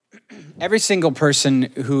Every single person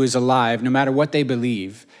who is alive, no matter what they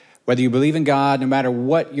believe, whether you believe in God, no matter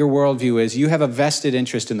what your worldview is, you have a vested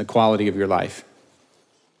interest in the quality of your life.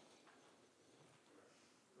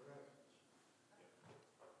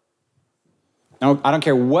 No, I don't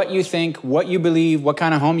care what you think, what you believe, what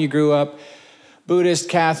kind of home you grew up, Buddhist,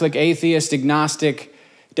 Catholic, atheist, agnostic,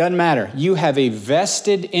 doesn't matter. You have a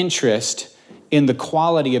vested interest in the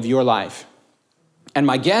quality of your life. And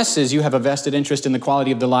my guess is you have a vested interest in the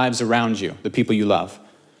quality of the lives around you, the people you love.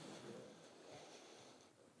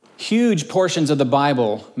 Huge portions of the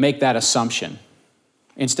Bible make that assumption.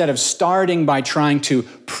 Instead of starting by trying to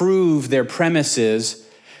prove their premises,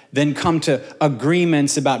 then come to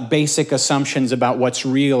agreements about basic assumptions about what's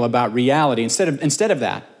real, about reality. Instead of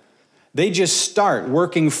that, they just start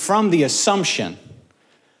working from the assumption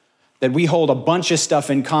that we hold a bunch of stuff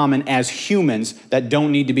in common as humans that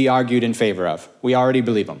don't need to be argued in favor of. We already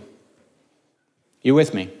believe them. You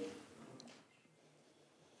with me?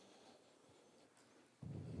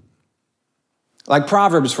 Like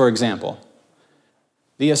Proverbs, for example.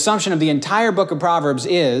 The assumption of the entire book of Proverbs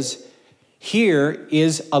is, here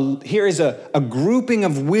is a grouping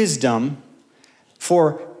of wisdom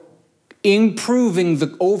for improving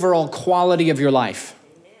the overall quality of your life.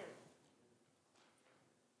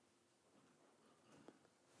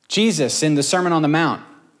 Jesus in the Sermon on the Mount,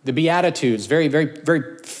 the Beatitudes, very, very,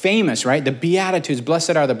 very famous, right? The Beatitudes,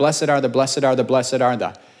 blessed are the, blessed are the, blessed are the, blessed are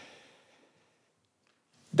the.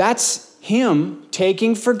 That's him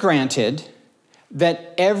taking for granted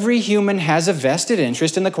that every human has a vested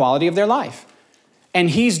interest in the quality of their life. And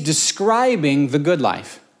he's describing the good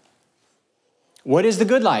life. What is the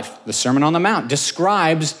good life? The Sermon on the Mount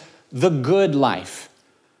describes the good life,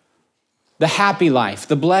 the happy life,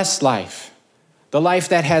 the blessed life. The life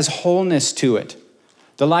that has wholeness to it.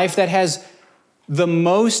 The life that has the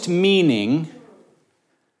most meaning.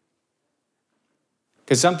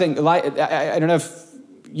 Because something, I don't know if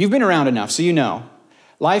you've been around enough, so you know.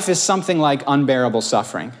 Life is something like unbearable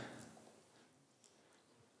suffering.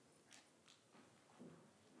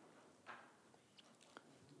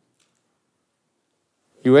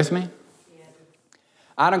 You with me?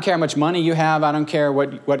 I don't care how much money you have. I don't care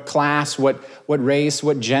what class, what race,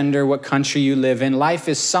 what gender, what country you live in. Life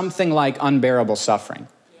is something like unbearable suffering.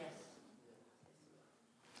 Yes.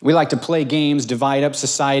 We like to play games, divide up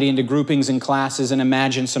society into groupings and classes, and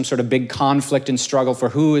imagine some sort of big conflict and struggle for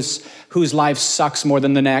whose life sucks more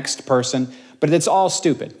than the next person. But it's all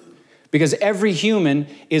stupid because every human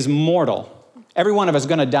is mortal. Every one of us is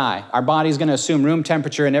going to die. Our body's going to assume room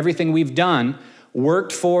temperature, and everything we've done,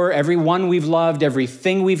 worked for, everyone we've loved,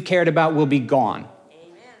 everything we've cared about will be gone.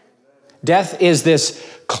 Amen. Death is this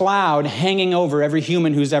cloud hanging over every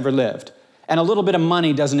human who's ever lived. And a little bit of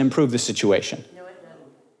money doesn't improve the situation. No, it doesn't.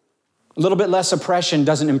 A little bit less oppression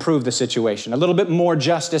doesn't improve the situation. A little bit more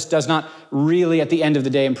justice does not really, at the end of the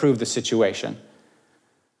day, improve the situation.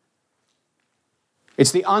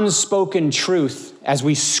 It's the unspoken truth as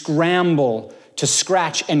we scramble to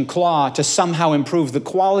scratch and claw to somehow improve the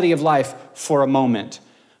quality of life for a moment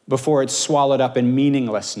before it's swallowed up in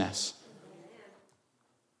meaninglessness.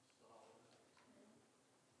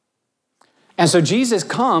 And so Jesus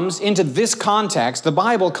comes into this context, the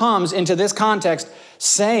Bible comes into this context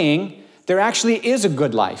saying there actually is a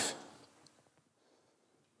good life.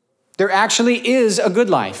 There actually is a good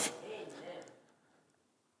life.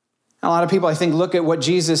 A lot of people, I think, look at what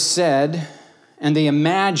Jesus said and they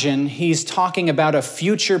imagine he's talking about a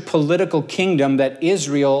future political kingdom that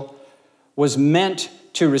Israel was meant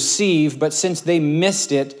to receive, but since they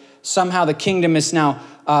missed it, somehow the kingdom is now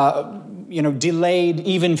delayed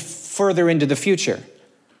even further into the future.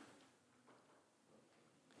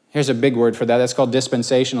 Here's a big word for that. That's called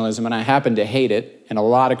dispensationalism, and I happen to hate it, and a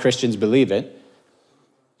lot of Christians believe it.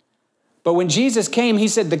 But when Jesus came, he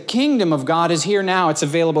said, the kingdom of God is here now. It's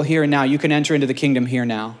available here and now. You can enter into the kingdom here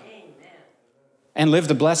now. And live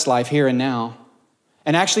the blessed life here and now.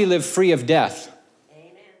 And actually live free of death.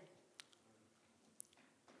 Amen.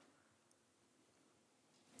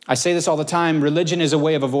 I say this all the time. Religion is a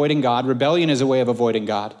way of avoiding God. Rebellion is a way of avoiding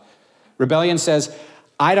God. Rebellion says,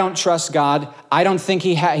 I don't trust God. I don't think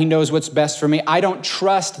he knows what's best for me. I don't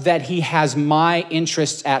trust that he has my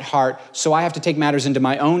interests at heart. So I have to take matters into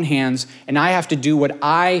my own hands. And I have to do what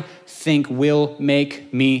I think will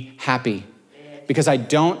make me happy. Because I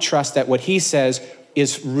don't trust that what he says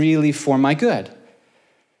is really for my good.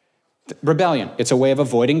 Rebellion, it's a way of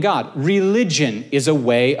avoiding God. Religion is a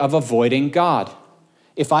way of avoiding God.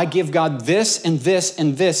 If I give God this and this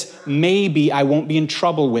and this, maybe I won't be in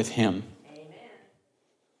trouble with him. Amen.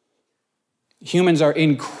 Humans are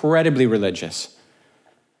incredibly religious.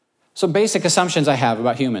 So basic assumptions I have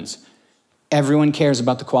about humans. Everyone cares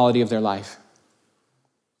about the quality of their life.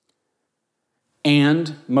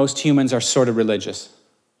 And most humans are sort of religious,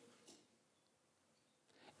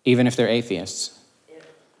 even if they're atheists.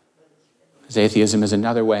 Because atheism is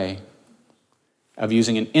another way of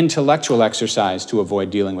using an intellectual exercise to avoid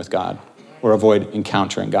dealing with God or avoid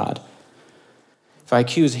encountering God. If I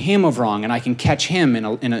accuse him of wrong and I can catch him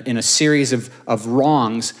in a series of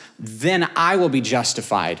wrongs, then I will be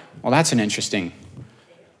justified. Well, that's an interesting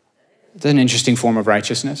form of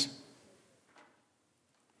righteousness.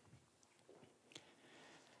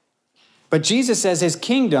 But Jesus says his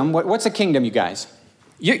kingdom, what's a kingdom, you guys?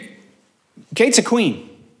 Kate's a queen.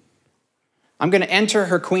 I'm going to enter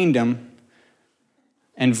her queendom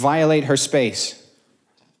and violate her space.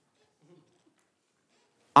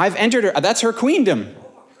 I've entered her, that's her queendom.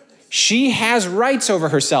 She has rights over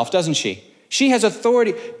herself, doesn't she? She has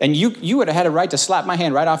authority, and you would have had a right to slap my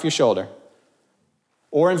hand right off your shoulder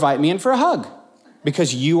or invite me in for a hug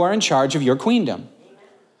because you are in charge of your queendom.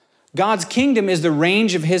 God's kingdom is the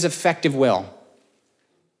range of his effective will.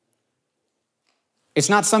 It's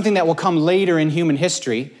not something that will come later in human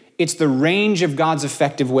history. It's the range of God's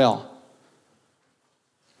effective will.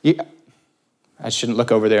 I shouldn't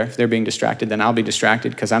look over there. If they're being distracted, then I'll be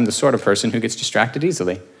distracted because I'm the sort of person who gets distracted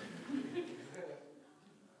easily.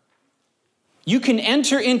 You can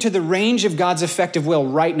enter into the range of God's effective will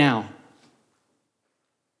right now.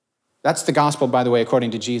 That's the gospel, by the way, according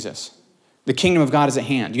to Jesus. The kingdom of God is at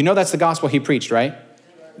hand. You know that's the gospel he preached, right?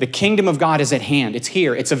 The kingdom of God is at hand. It's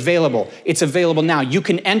here. It's available. It's available now. You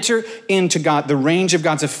can enter into God, the range of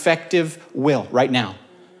God's effective will right now.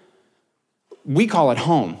 We call it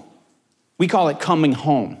home. We call it coming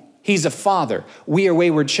home. He's a father. We are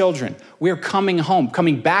wayward children. We're coming home,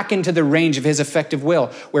 coming back into the range of his effective will,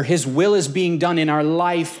 where his will is being done in our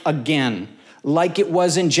life again, like it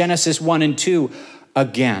was in Genesis 1 and 2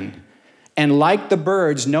 again. And like the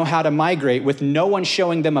birds know how to migrate with no one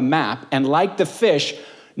showing them a map, and like the fish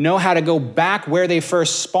know how to go back where they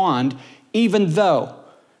first spawned, even though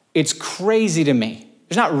it's crazy to me.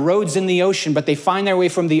 There's not roads in the ocean, but they find their way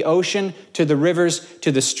from the ocean to the rivers,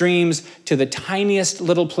 to the streams, to the tiniest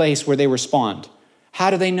little place where they were spawned. How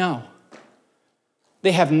do they know?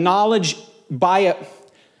 They have knowledge biologically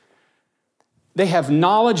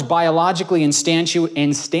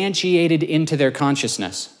instantiated into their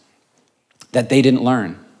consciousness that they didn't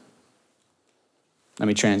learn. Let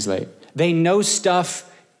me translate. They know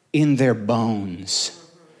stuff in their bones.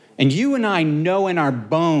 And you and I know in our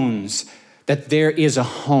bones that there is a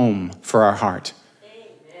home for our heart.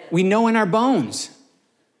 Amen. We know in our bones.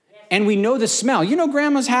 And we know the smell. You know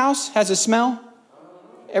grandma's house has a smell?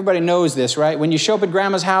 Everybody knows this, right? When you show up at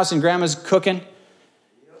grandma's house and grandma's cooking,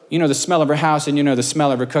 you know the smell of her house and you know the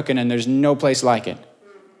smell of her cooking, and there's no place like it.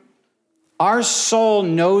 Our soul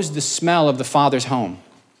knows the smell of the Father's home.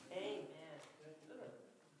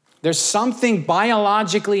 There's something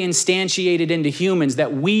biologically instantiated into humans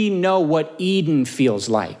that we know what Eden feels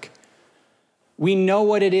like. We know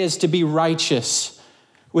what it is to be righteous,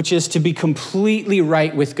 which is to be completely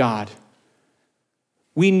right with God.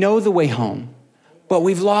 We know the way home, but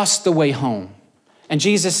we've lost the way home. And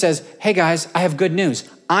Jesus says, hey guys, I have good news.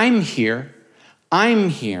 I'm here,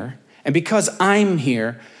 and because I'm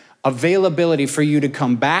here, availability for you to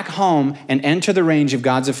come back home and enter the range of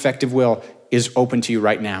God's effective will is open to you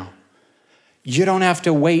right now. You don't have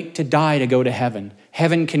to wait to die to go to heaven.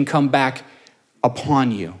 Heaven can come back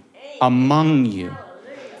upon you, among you.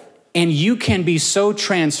 And you can be so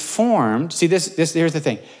transformed. See, here's the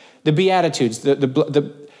thing. The Beatitudes,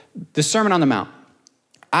 the Sermon on the Mount.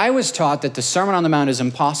 I was taught that the Sermon on the Mount is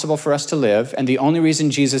impossible for us to live, and the only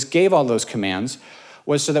reason Jesus gave all those commands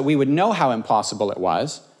was so that we would know how impossible it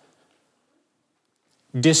was,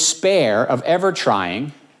 despair of ever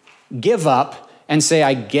trying, give up, and say,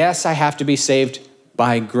 I guess I have to be saved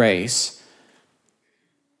by grace.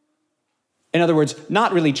 In other words,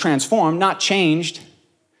 not really transformed, not changed,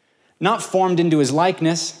 not formed into his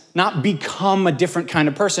likeness, not become a different kind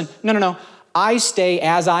of person. No. I stay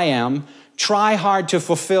as I am, try hard to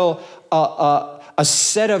fulfill a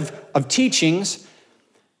set of teachings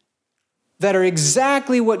that are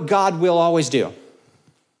exactly what God will always do.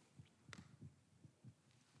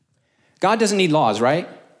 God doesn't need laws, right?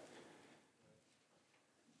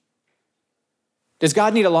 Does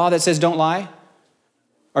God need a law that says don't lie?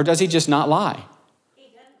 Or does he just not lie?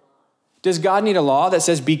 Does God need a law that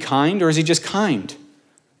says be kind, or is he just kind?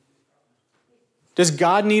 Does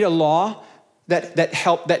God need a law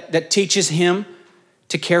that teaches him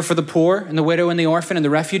to care for the poor and the widow and the orphan and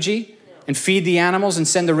the refugee and feed the animals and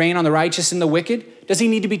send the rain on the righteous and the wicked? Does he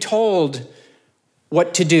need to be told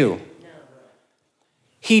what to do?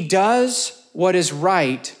 He does what is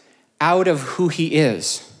right out of who he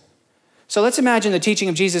is. So let's imagine the teaching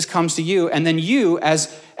of Jesus comes to you, and then you,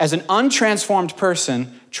 as an untransformed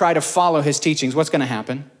person, try to follow his teachings. What's going to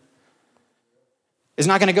happen? It's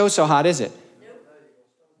not going to go so hot, is it?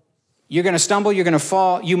 You're going to stumble, you're going to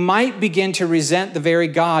fall. You might begin to resent the very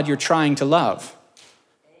God you're trying to love.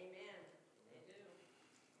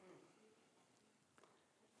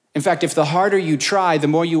 In fact, if the harder you try, the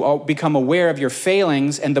more you become aware of your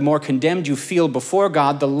failings and the more condemned you feel before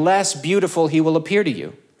God, the less beautiful he will appear to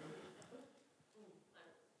you.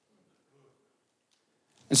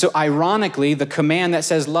 And so ironically, the command that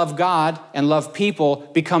says love God and love people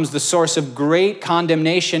becomes the source of great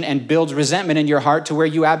condemnation and builds resentment in your heart to where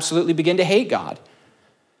you absolutely begin to hate God.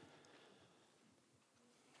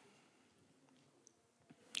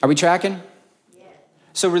 Are we tracking? Yeah.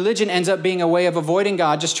 So religion ends up being a way of avoiding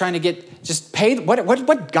God, just trying to pay.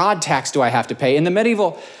 What God tax do I have to pay? In the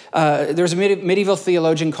medieval, there was a medieval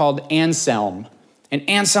theologian called Anselm. And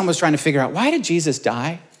Anselm was trying to figure out, why did Jesus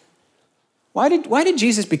die? Why did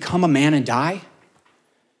Jesus become a man and die?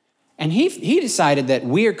 And he decided that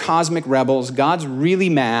we are cosmic rebels, God's really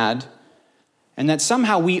mad, and that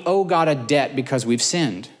somehow we owe God a debt because we've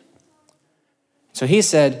sinned. So he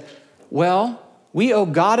said, well, we owe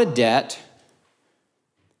God a debt.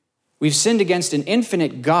 We've sinned against an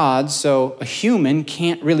infinite God, so a human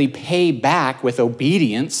can't really pay back with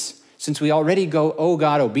obedience, since we already owe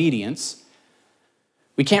God obedience.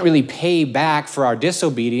 We can't really pay back for our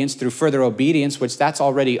disobedience through further obedience, which that's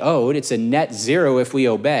already owed. It's a net zero if we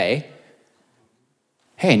obey.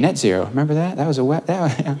 Hey, net zero, remember that? That was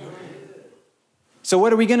yeah. So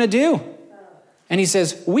what are we going to do? And he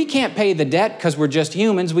says, we can't pay the debt because we're just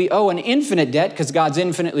humans. We owe an infinite debt because God's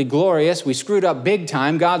infinitely glorious. We screwed up big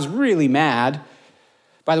time. God's really mad.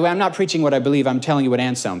 By the way, I'm not preaching what I believe. I'm telling you what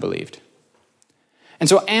Anselm believed. And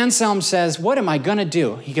so Anselm says, what am I going to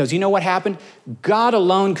do? He goes, you know what happened? God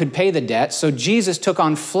alone could pay the debt, so Jesus took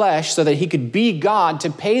on flesh so that he could be God to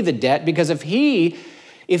pay the debt, because if he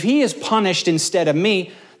is punished instead of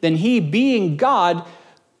me, then he, being God,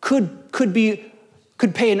 could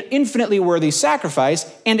pay an infinitely worthy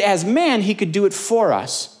sacrifice, and as man, he could do it for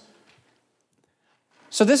us.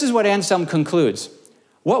 So this is what Anselm concludes.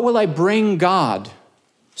 What will I bring God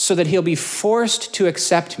so that he'll be forced to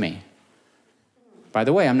accept me? By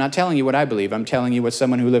the way, I'm not telling you what I believe. I'm telling you what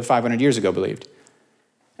someone who lived 500 years ago believed.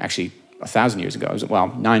 Actually, 1,000 years ago.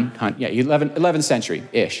 11th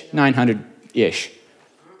century-ish, 900-ish.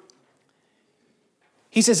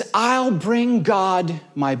 He says, I'll bring God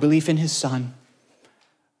my belief in his son.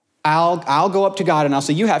 I'll go up to God and I'll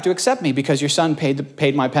say, you have to accept me because your son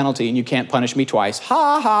paid my penalty and you can't punish me twice.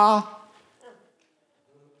 Ha ha.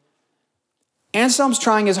 Anselm's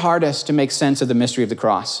trying his hardest to make sense of the mystery of the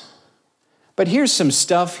cross. But here's some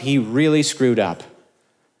stuff he really screwed up.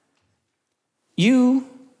 You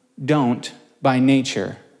don't, by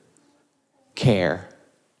nature, care.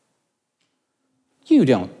 You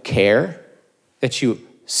don't care that you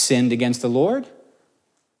sinned against the Lord.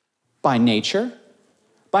 By nature.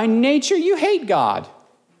 By nature, you hate God.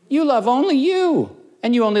 You love only you.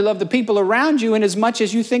 And you only love the people around you in as much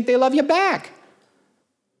as you think they love you back.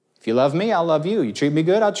 If you love me, I'll love you. You treat me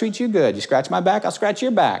good, I'll treat you good. You scratch my back, I'll scratch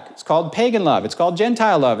your back. It's called pagan love. It's called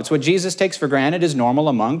Gentile love. It's what Jesus takes for granted is normal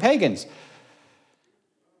among pagans.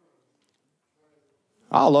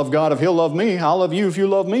 I'll love God if he'll love me. I'll love you if you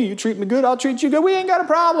love me. You treat me good, I'll treat you good. We ain't got a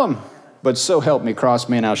problem. But so help me, cross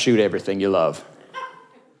me, and I'll shoot everything you love.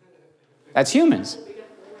 That's humans.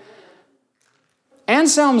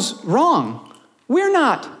 Anselm's wrong. We're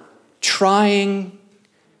not trying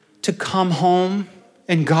to come home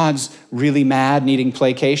and God's really mad, needing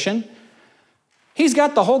placation. He's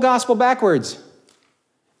got the whole gospel backwards.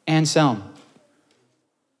 Anselm.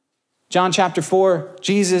 John chapter 4,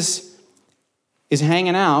 Jesus is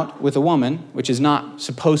hanging out with a woman, which is not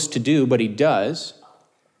supposed to do, but he does.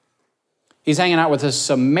 He's hanging out with a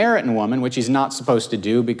Samaritan woman, which he's not supposed to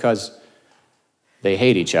do because they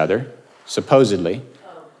hate each other, supposedly.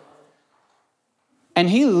 And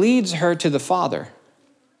he leads her to the Father.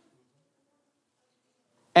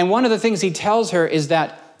 And one of the things he tells her is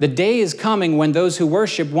that the day is coming when those who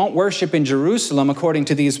worship won't worship in Jerusalem according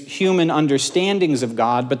to these human understandings of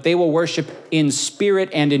God, but they will worship in spirit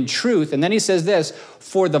and in truth. And then he says this,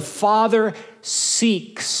 for the Father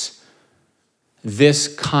seeks this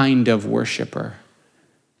kind of worshiper.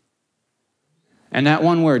 And that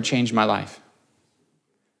one word changed my life.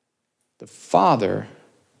 The Father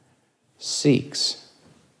seeks.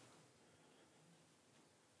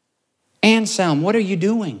 Anselm, what are you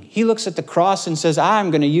doing? He looks at the cross and says,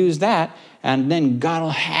 I'm going to use that, and then God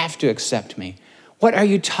will have to accept me. What are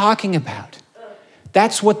you talking about?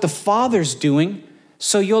 That's what the Father's doing,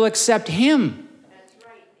 so you'll accept him. That's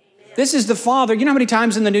right. Amen. This is the Father. You know how many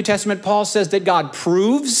times in the New Testament Paul says that God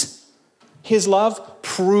proves his love?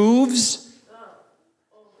 Proves.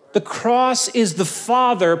 The cross is the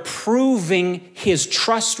Father proving his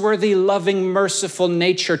trustworthy, loving, merciful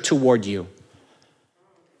nature toward you.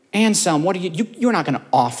 Anselm, what are you're not going to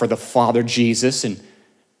offer the Father Jesus, and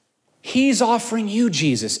he's offering you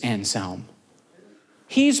Jesus, Anselm.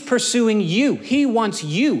 He's pursuing you. He wants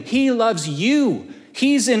you. He loves you.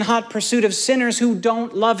 He's in hot pursuit of sinners who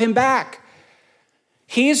don't love him back.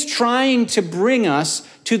 He's trying to bring us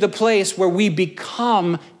to the place where we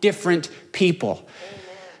become different people.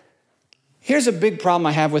 Here's a big problem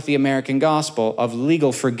I have with the American gospel of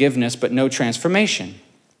legal forgiveness but no transformation.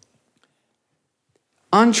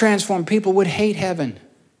 Untransformed people would hate heaven.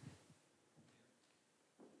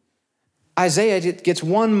 Isaiah gets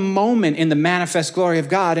one moment in the manifest glory of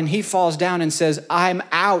God, and he falls down and says, I'm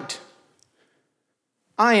out.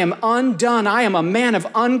 I am undone. I am a man of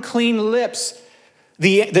unclean lips.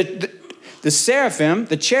 The seraphim,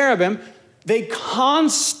 the cherubim, they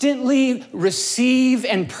constantly receive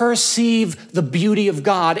and perceive the beauty of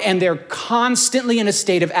God, and they're constantly in a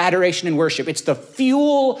state of adoration and worship. It's the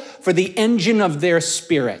fuel for the engine of their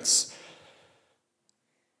spirits.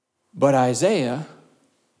 But Isaiah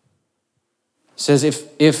says,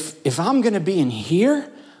 if I'm going to be in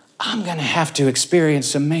here, I'm going to have to experience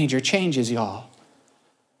some major changes, y'all.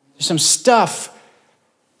 There's some stuff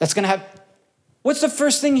that's going to have... What's the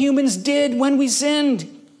first thing humans did when we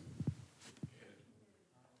sinned?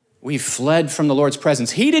 We fled from the Lord's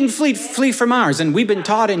presence. He didn't flee from ours, and we've been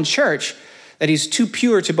taught in church that he's too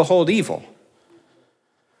pure to behold evil.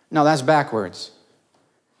 No, that's backwards.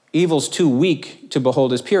 Evil's too weak to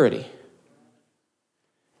behold his purity.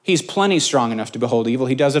 He's plenty strong enough to behold evil.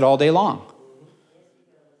 He does it all day long.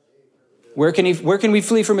 Where can we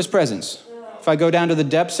flee from his presence? If I go down to the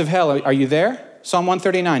depths of hell, are you there? Psalm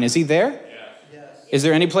 139, is he there? Yes. Is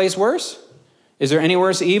there any place worse? Is there any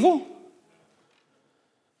worse evil?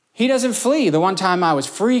 He doesn't flee. The one time I was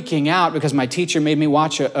freaking out because my teacher made me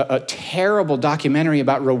watch a terrible documentary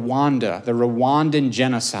about Rwanda, the Rwandan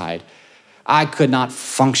genocide. I could not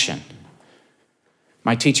function.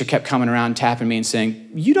 My teacher kept coming around, tapping me and saying,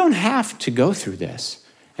 you don't have to go through this.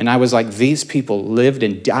 And I was like, these people lived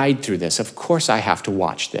and died through this. Of course I have to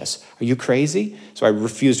watch this. Are you crazy? So I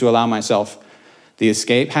refused to allow myself the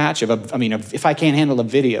escape hatch if I can't handle a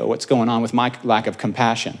video, what's going on with my lack of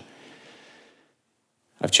compassion?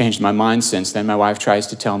 I've changed my mind since then. My wife tries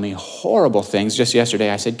to tell me horrible things. Just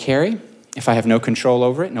yesterday I said, Carrie, if I have no control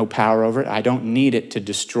over it, no power over it, I don't need it to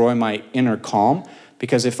destroy my inner calm.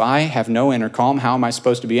 Because if I have no inner calm, how am I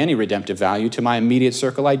supposed to be any redemptive value to my immediate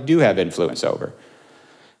circle I do have influence over?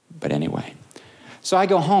 But anyway, so I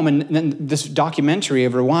go home, and then this documentary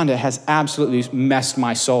of Rwanda has absolutely messed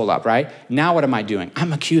my soul up, right? Now what am I doing?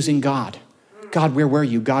 I'm accusing God. God, where were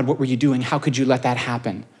you? God, what were you doing? How could you let that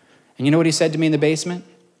happen? And you know what he said to me in the basement?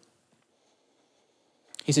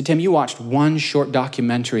 He said, Tim, you watched one short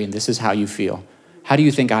documentary, and this is how you feel. How do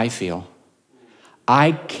you think I feel?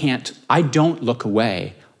 I don't look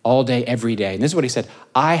away all day, every day. And this is what he said.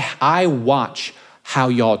 I watch how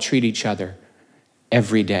y'all treat each other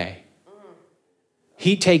every day.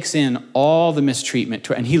 He takes in all the mistreatment,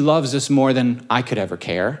 and he loves us more than I could ever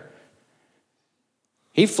care.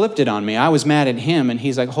 He flipped it on me. I was mad at him, and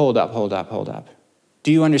he's like, hold up.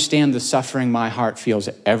 Do you understand the suffering my heart feels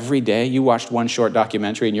every day? You watched one short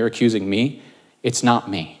documentary, and you're accusing me? It's not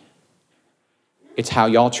me. It's how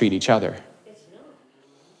y'all treat each other.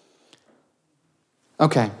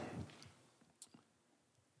 Okay.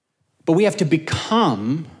 But we have to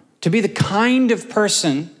become, to be the kind of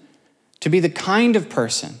person.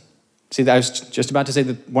 See, I was just about to say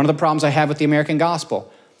that one of the problems I have with the American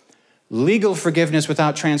gospel, legal forgiveness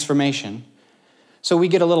without transformation. So we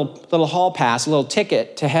get a little hall pass, a little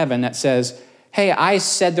ticket to heaven that says, hey, I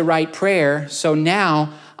said the right prayer, so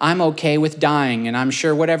now I'm okay with dying, and I'm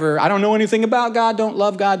sure whatever, I don't know anything about God, don't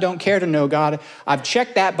love God, don't care to know God. I've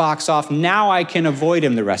checked that box off. Now I can avoid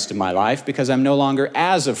him the rest of my life because I'm no longer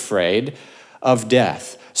as afraid of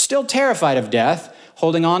death. Still terrified of death,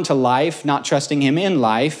 holding on to life, not trusting him in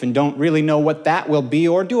life, and don't really know what that will be,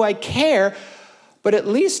 or do I care? But at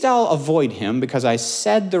least I'll avoid him because I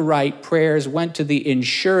said the right prayers, went to the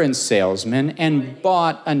insurance salesman, and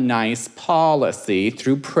bought a nice policy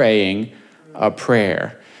through praying a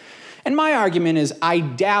prayer. And my argument is, I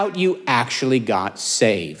doubt you actually got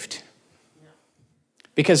saved.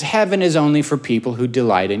 Because heaven is only for people who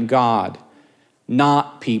delight in God,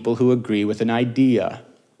 not people who agree with an idea.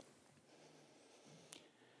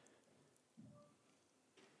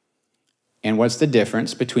 And what's the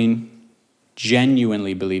difference between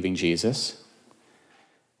genuinely believing Jesus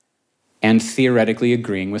and theoretically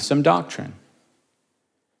agreeing with some doctrine?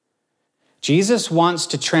 Jesus wants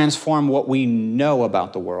to transform what we know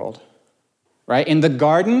about the world, right? In the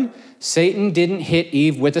garden, Satan didn't hit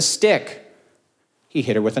Eve with a stick. He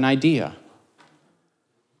hit her with an idea.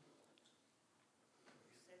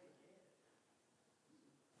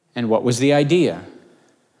 And what was the idea?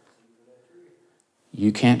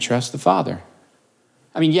 You can't trust the Father.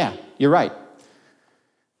 I mean, yeah, you're right.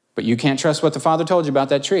 But you can't trust what the Father told you about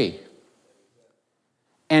that tree.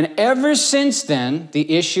 And ever since then,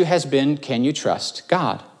 the issue has been, can you trust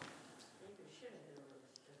God?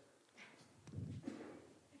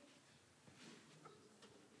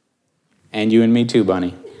 And you and me too,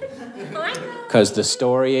 Bunny. Because the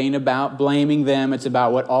story ain't about blaming them, it's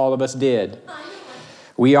about what all of us did.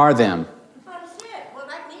 We are them.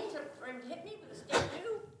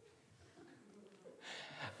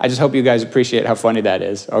 I just hope you guys appreciate how funny that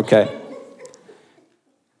is. Okay.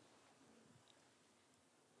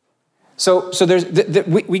 So there's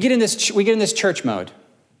we get in this church mode,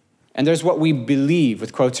 and there's what we believe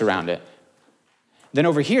with quotes around it. Then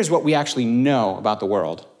over here's what we actually know about the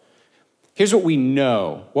world. Here's what we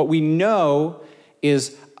know. What we know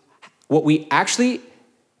is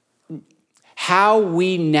how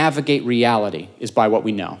we navigate reality is by what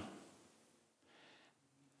we know.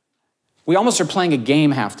 We almost are playing a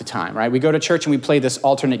game half the time, right? We go to church and we play this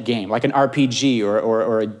alternate game, like an RPG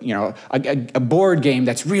or a board game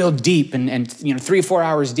that's real deep and 3 or 4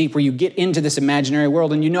 hours deep, where you get into this imaginary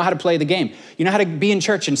world and you know how to play the game. You know how to be in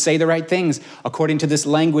church and say the right things according to this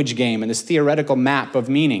language game and this theoretical map of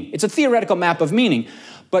meaning. It's a theoretical map of meaning,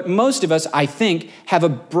 but most of us, I think, have a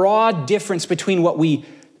broad difference between what we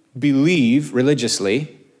believe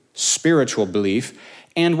religiously, spiritual belief,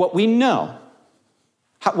 and what we know.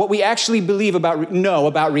 What we actually believe know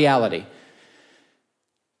about reality.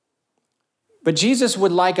 But Jesus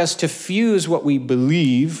would like us to fuse what we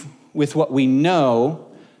believe with what we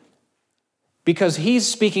know, because he's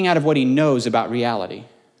speaking out of what he knows about reality.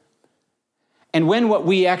 And when what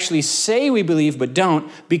we actually say we believe but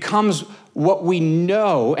don't becomes what we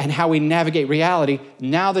know and how we navigate reality,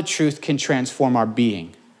 now the truth can transform our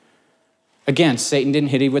being. Again, Satan didn't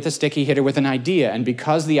hit her with a stick, he hit her with an idea. And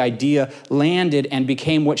because the idea landed and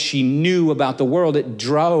became what she knew about the world, it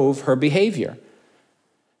drove her behavior.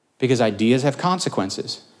 Because ideas have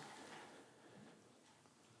consequences.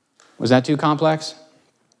 Was that too complex?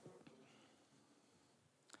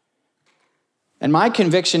 And my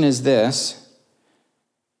conviction is this: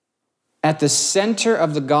 at the center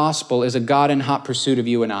of the gospel is a God in hot pursuit of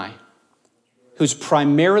you and I, who's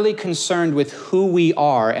primarily concerned with who we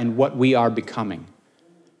are and what we are becoming.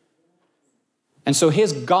 And so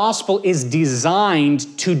his gospel is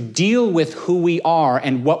designed to deal with who we are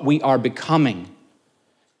and what we are becoming.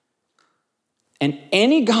 And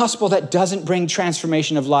any gospel that doesn't bring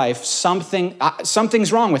transformation of life,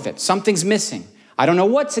 something's wrong with it. Something's missing. I don't know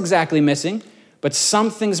what's exactly missing, but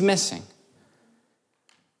something's missing.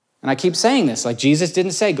 And I keep saying this, like Jesus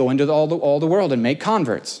didn't say, go into all the world and make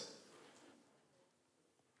converts.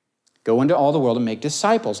 Go into all the world and make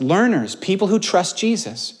disciples, learners, people who trust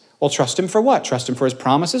Jesus. Well, trust him for what? Trust him for his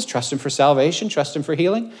promises? Trust him for salvation? Trust him for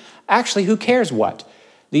healing? Actually, who cares what?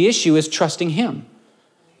 The issue is trusting him.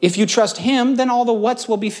 If you trust him, then all the whats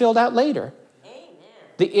will be filled out later. Amen.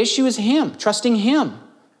 The issue is him, trusting him.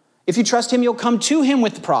 If you trust him, you'll come to him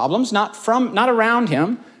with the problems, not around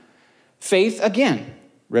him. Faith, again,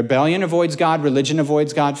 rebellion avoids God, religion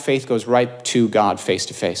avoids God, faith goes right to God, face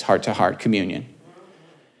to face, heart to heart, communion.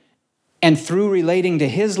 And through relating to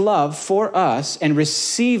his love for us and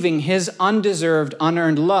receiving his undeserved,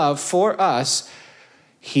 unearned love for us,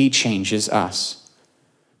 he changes us.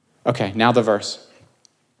 Okay, now the verse.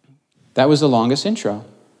 That was the longest intro.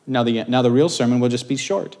 Now the real sermon will just be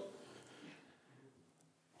short.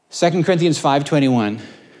 2 Corinthians 5:21.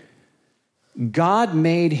 God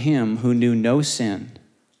made him who knew no sin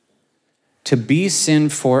to be sin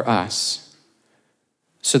for us,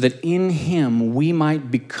 so that in him we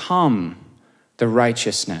might become the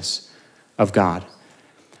righteousness of God.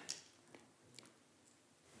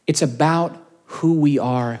 It's about who we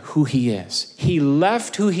are, who he is. He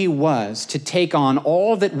left who he was to take on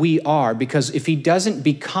all that we are, because if he doesn't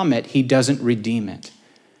become it, he doesn't redeem it.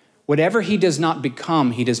 Whatever he does not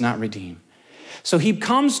become, he does not redeem. So he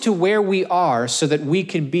comes to where we are so that we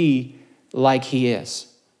could be like he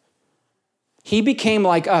is. He became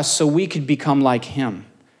like us so we could become like him.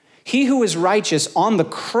 He who is righteous on the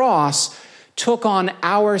cross took on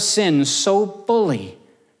our sin so fully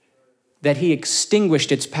that he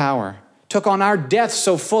extinguished its power took on our death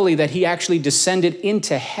so fully that he actually descended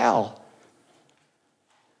into hell.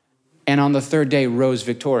 And on the third day rose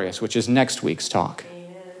victorious, which is next week's talk.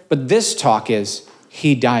 Amen. But this talk is,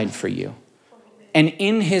 he died for you. And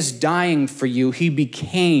in his dying for you, he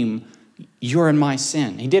became your and my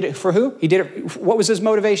sin. He did it for who? He did it, what was his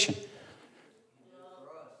motivation?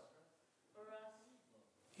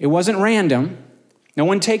 It wasn't random. No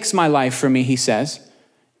one takes my life from me, he says.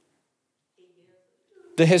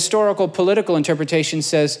 The historical political interpretation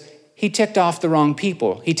says he ticked off the wrong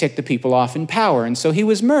people. He ticked the people off in power, and so he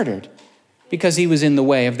was murdered because he was in the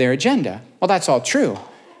way of their agenda. Well, that's all true.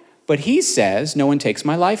 But he says, no one takes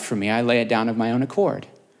my life from me. I lay it down of my own accord.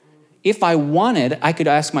 If I wanted, I could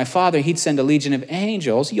ask my Father, he'd send a legion of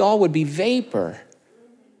angels. Y'all would be vapor.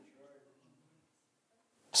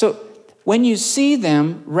 So when you see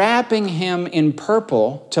them wrapping him in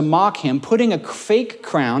purple to mock him, putting a fake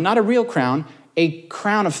crown, not a real crown, a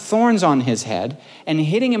crown of thorns on his head, and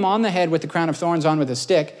hitting him on the head with the crown of thorns on with a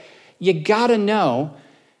stick, you gotta know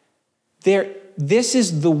this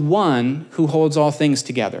is the one who holds all things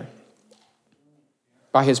together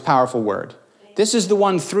by his powerful word. This is the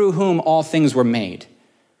one through whom all things were made.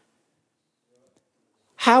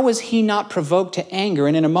 How is he not provoked to anger?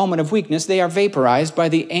 And in a moment of weakness, they are vaporized by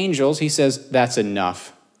the angels. He says, that's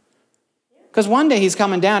enough. Because one day he's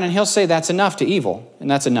coming down and he'll say that's enough to evil, and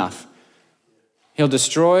that's enough. He'll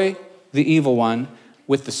destroy the evil one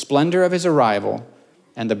with the splendor of his arrival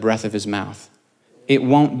and the breath of his mouth. It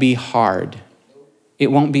won't be hard.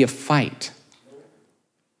 It won't be a fight.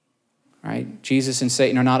 Right? Jesus and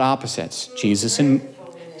Satan are not opposites.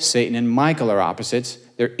 Satan and Michael are opposites.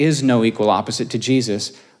 There is no equal opposite to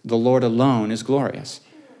Jesus. The Lord alone is glorious.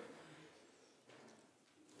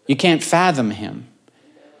 You can't fathom him.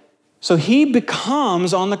 So he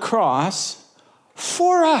becomes on the cross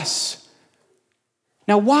for us.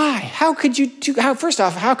 Now why? First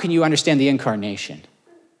off, how can you understand the incarnation?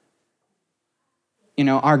 You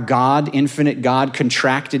know, our God, infinite God,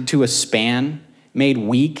 contracted to a span, made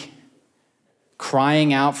weak,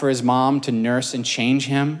 crying out for his mom to nurse and change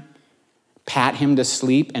him, pat him to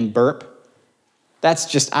sleep and burp. That's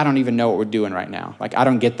just, I don't even know what we're doing right now. Like, I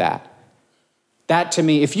don't get that. That to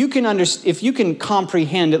me, if you can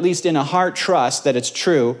comprehend, at least in a heart trust that it's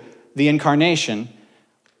true, the incarnation,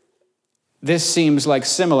 this seems like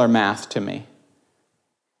similar math to me.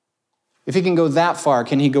 If he can go that far,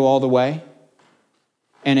 can he go all the way?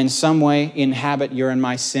 And in some way inhabit your and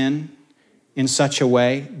my sin in such a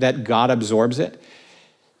way that God absorbs it?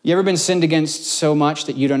 You ever been sinned against so much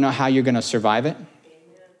that you don't know how you're going to survive it?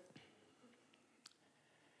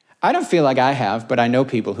 I don't feel like I have, but I know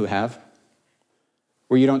people who have,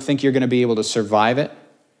 where you don't think you're going to be able to survive it.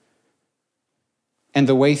 And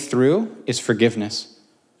the way through is forgiveness.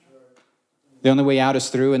 The only way out is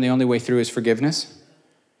through, and the only way through is forgiveness.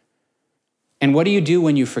 And what do you do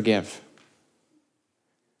when you forgive?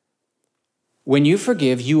 When you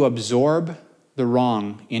forgive, you absorb the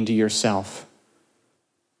wrong into yourself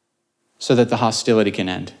so that the hostility can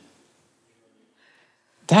end.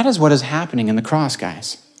 That is what is happening in the cross,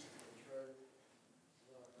 guys.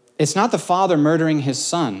 It's not the Father murdering his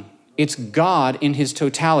Son. It's God in his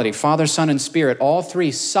totality, Father, Son, and Spirit, all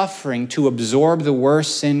three suffering to absorb the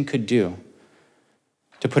worst sin could do,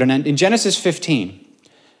 to put an end. In Genesis 15,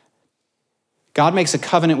 God makes a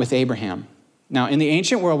covenant with Abraham. Now, in the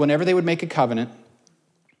ancient world, whenever they would make a covenant,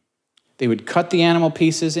 they would cut the animal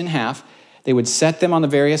pieces in half, they would set them on the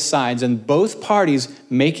various sides, and both parties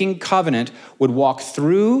making covenant would walk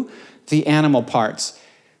through the animal parts,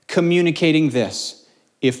 communicating this: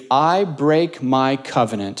 if I break my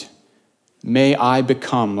covenant, may I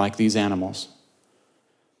become like these animals.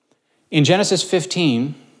 In Genesis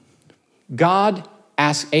 15, God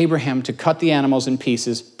asks Abraham to cut the animals in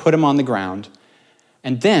pieces, put them on the ground,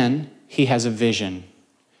 and then he has a vision.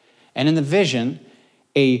 And in the vision,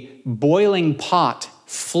 a boiling pot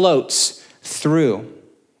floats through.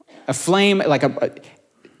 A flame, like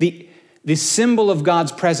the symbol of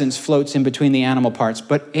God's presence floats in between the animal parts,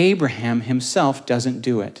 but Abraham himself doesn't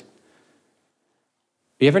do it.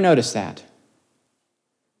 You ever notice that?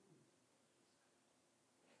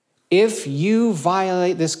 If you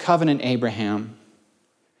violate this covenant, Abraham,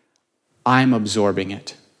 I'm absorbing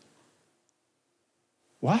it.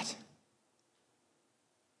 What?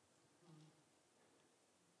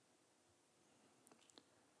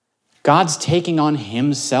 God's taking on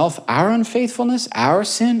himself our unfaithfulness, our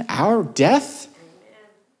sin, our death?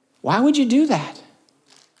 Why would you do that?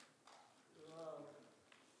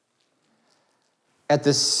 At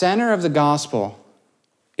the center of the gospel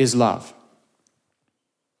is love.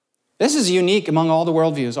 This is unique among all the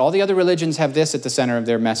worldviews. All the other religions have this at the center of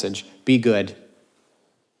their message: be good.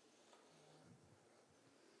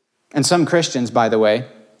 And some Christians, by the way,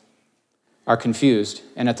 are confused,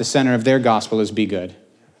 and at the center of their gospel is be good,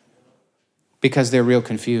 because they're real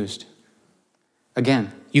confused.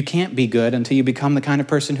 Again, you can't be good until you become the kind of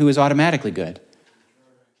person who is automatically good.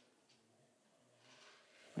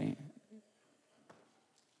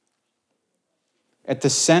 At the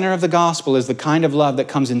center of the gospel is the kind of love that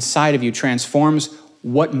comes inside of you, transforms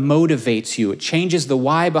what motivates you. It changes the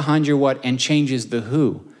why behind your what and changes the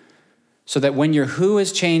who. So that when your who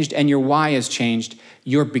is changed and your why is changed,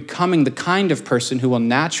 you're becoming the kind of person who will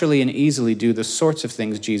naturally and easily do the sorts of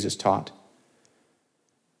things Jesus taught.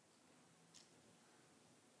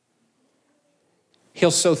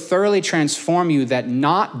 He'll so thoroughly transform you that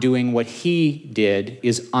not doing what he did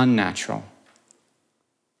is unnatural.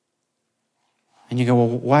 And you go,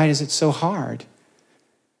 well, why is it so hard?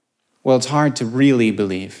 Well, it's hard to really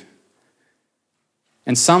believe.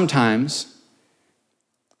 And sometimes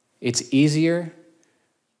it's easier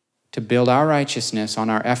to build our righteousness on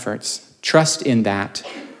our efforts, trust in that,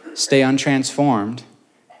 stay untransformed.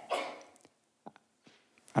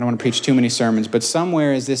 I don't want to preach too many sermons, but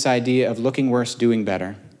somewhere is this idea of looking worse, doing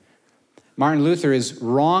better. Martin Luther is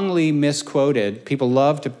wrongly misquoted. People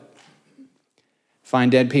love to find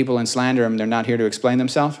dead people and slander them. They're not here to explain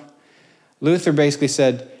themselves. Luther basically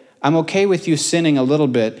said, I'm okay with you sinning a little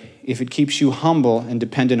bit if it keeps you humble and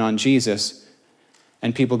dependent on Jesus.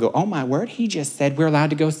 And people go, oh my word, he just said we're allowed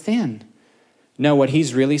to go sin. No, what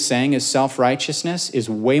he's really saying is self-righteousness is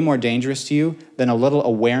way more dangerous to you than a little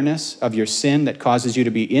awareness of your sin that causes you to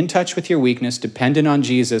be in touch with your weakness, dependent on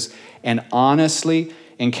Jesus, and honestly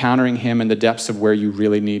encountering him in the depths of where you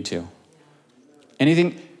really need to.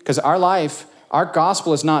 Anything, because our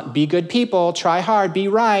gospel is not be good people, try hard, be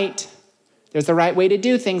right. There's the right way to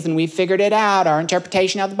do things and we figured it out. Our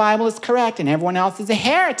interpretation of the Bible is correct and everyone else is a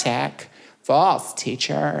heretic. False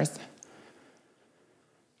teachers.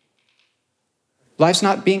 Life's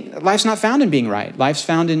not found in being right. Life's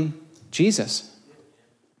found in Jesus.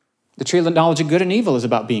 The tree of the knowledge of good and evil is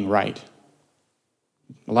about being right.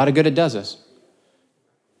 A lot of good it does us.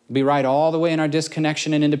 Be right all the way in our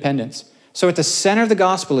disconnection and independence. So at the center of the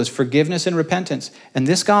gospel is forgiveness and repentance. And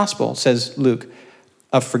this gospel, says Luke,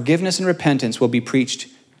 of forgiveness and repentance will be preached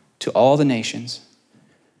to all the nations.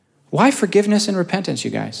 Why forgiveness and repentance,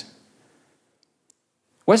 you guys?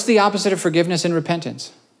 What's the opposite of forgiveness and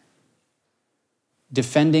repentance?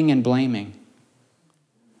 Defending and blaming.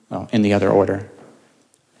 Well, in the other order.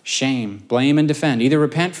 Shame, blame and defend. Either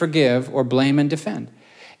repent, forgive, or blame and defend.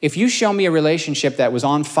 If you show me a relationship that was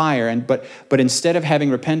on fire, but instead of having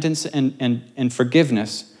repentance and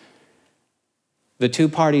forgiveness, the two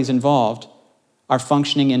parties involved are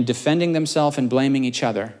functioning in defending themselves and blaming each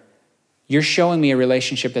other, you're showing me a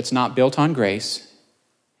relationship that's not built on grace,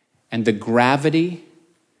 and the gravity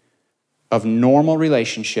of normal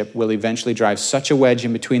relationship will eventually drive such a wedge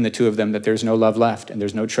in between the two of them that there's no love left and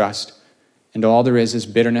there's no trust. And all there is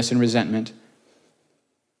bitterness and resentment.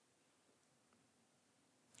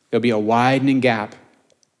 There'll be a widening gap.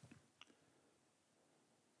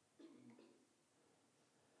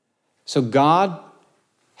 So God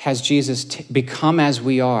has Jesus become as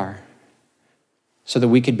we are so that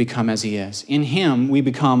we could become as he is. In him, we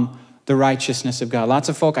become the righteousness of God. Lots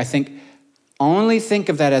of folk, I think, only think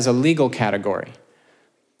of that as a legal category.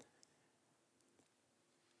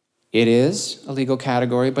 It is a legal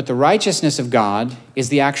category, but the righteousness of God is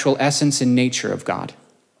the actual essence and nature of God.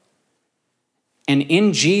 And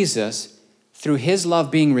in Jesus, through his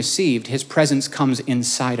love being received, his presence comes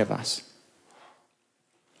inside of us.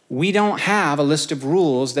 We don't have a list of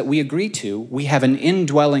rules that we agree to. We have an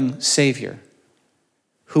indwelling Savior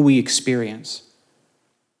who we experience.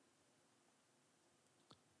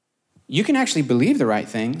 You can actually believe the right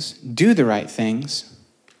things, do the right things.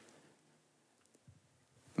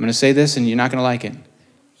 I'm going to say this and you're not going to like it.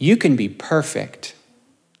 You can be perfect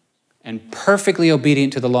and perfectly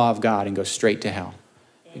obedient to the law of God and go straight to hell.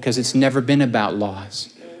 Because it's never been about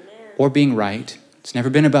laws or being right. It's never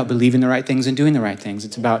been about believing the right things and doing the right things.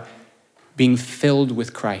 It's about being filled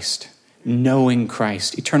with Christ, knowing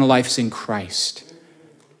Christ. Eternal life is in Christ.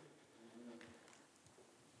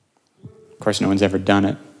 Of course, no one's ever done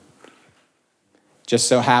it. Just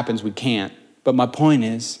so happens we can't. But my point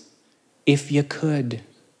is, if you could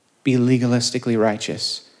be legalistically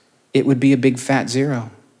righteous, it would be a big fat zero.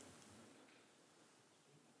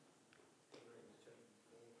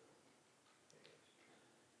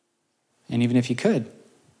 And even if you could,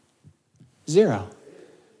 zero.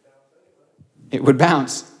 It would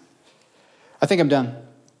bounce. I think I'm done.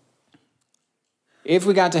 If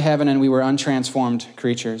we got to heaven and we were untransformed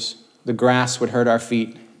creatures, the grass would hurt our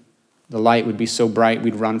feet. The light would be so bright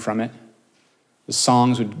we'd run from it. The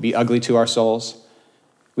songs would be ugly to our souls.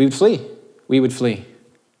 We would flee. We would flee.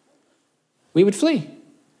 We would flee.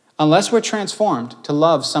 Unless we're transformed to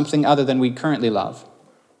love something other than we currently love.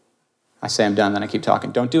 I say I'm done, then I keep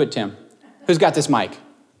talking. Don't do it, Tim. Who's got this mic?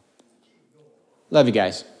 Love you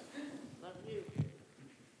guys. Love you.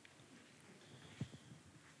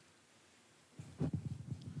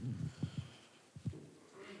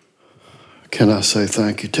 Can I say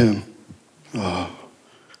thank you, Tim?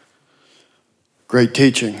 Great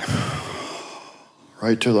teaching.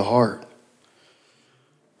 Right to the heart.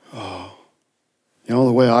 The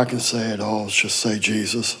only way I can say it all is just say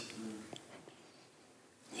Jesus.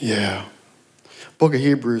 Yeah. Book of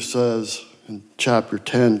Hebrews says in chapter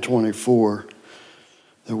 10:24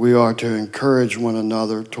 that we are to encourage one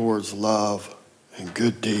another towards love and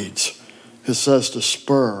good deeds. It says to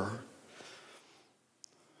spur.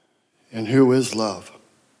 And who is love?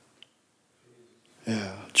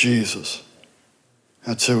 Yeah, Jesus.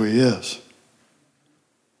 That's who he is.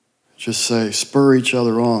 Just say, spur each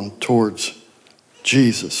other on towards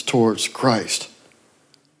Jesus, towards Christ,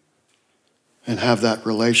 and have that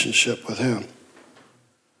relationship with him.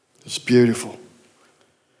 It's beautiful.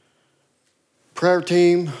 Prayer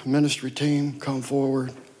team, ministry team, come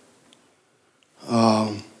forward.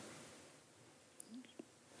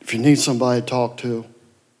 If you need somebody to talk to,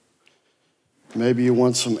 maybe you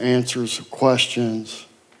want some answers or questions,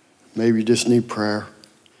 maybe you just need prayer,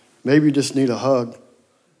 maybe you just need a hug.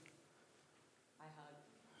 I hug.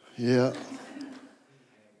 Yeah. I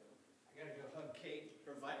gotta go hug Kate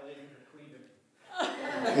for violating her queen.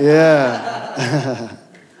 Yeah.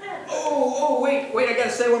 Wait, I gotta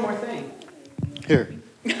say one more thing. Here.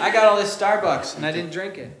 I got all this Starbucks and I didn't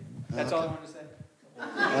drink it. That's all I wanted to say.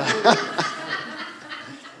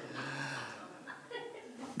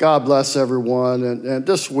 God bless everyone. And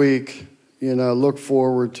this week, look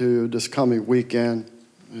forward to this coming weekend.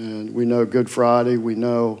 And we know Good Friday. We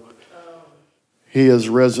know he is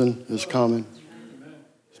risen, is coming.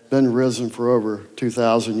 He's been risen for over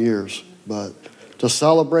 2,000 years. But to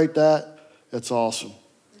celebrate that, it's awesome.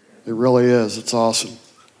 It really is. It's awesome.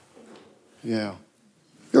 Yeah.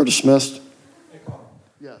 You're dismissed. Hey, Carl.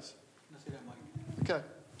 Yes. Can I see that mic? Okay.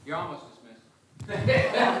 You're almost dismissed.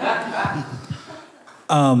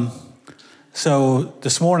 So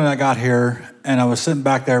this morning I got here and I was sitting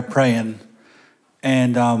back there praying,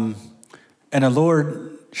 and the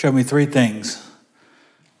Lord showed me three things.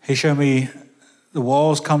 He showed me the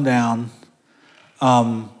walls come down,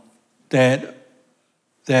 that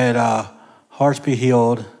hearts be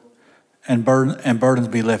healed, and burdens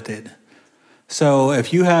be lifted. So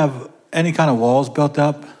if you have any kind of walls built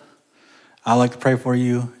up, I'd like to pray for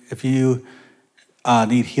you. If you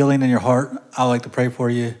need healing in your heart, I would like to pray for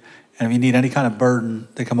you. And if you need any kind of burden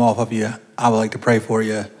to come off of you, I would like to pray for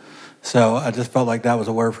you. So I just felt like that was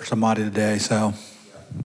a word for somebody today. So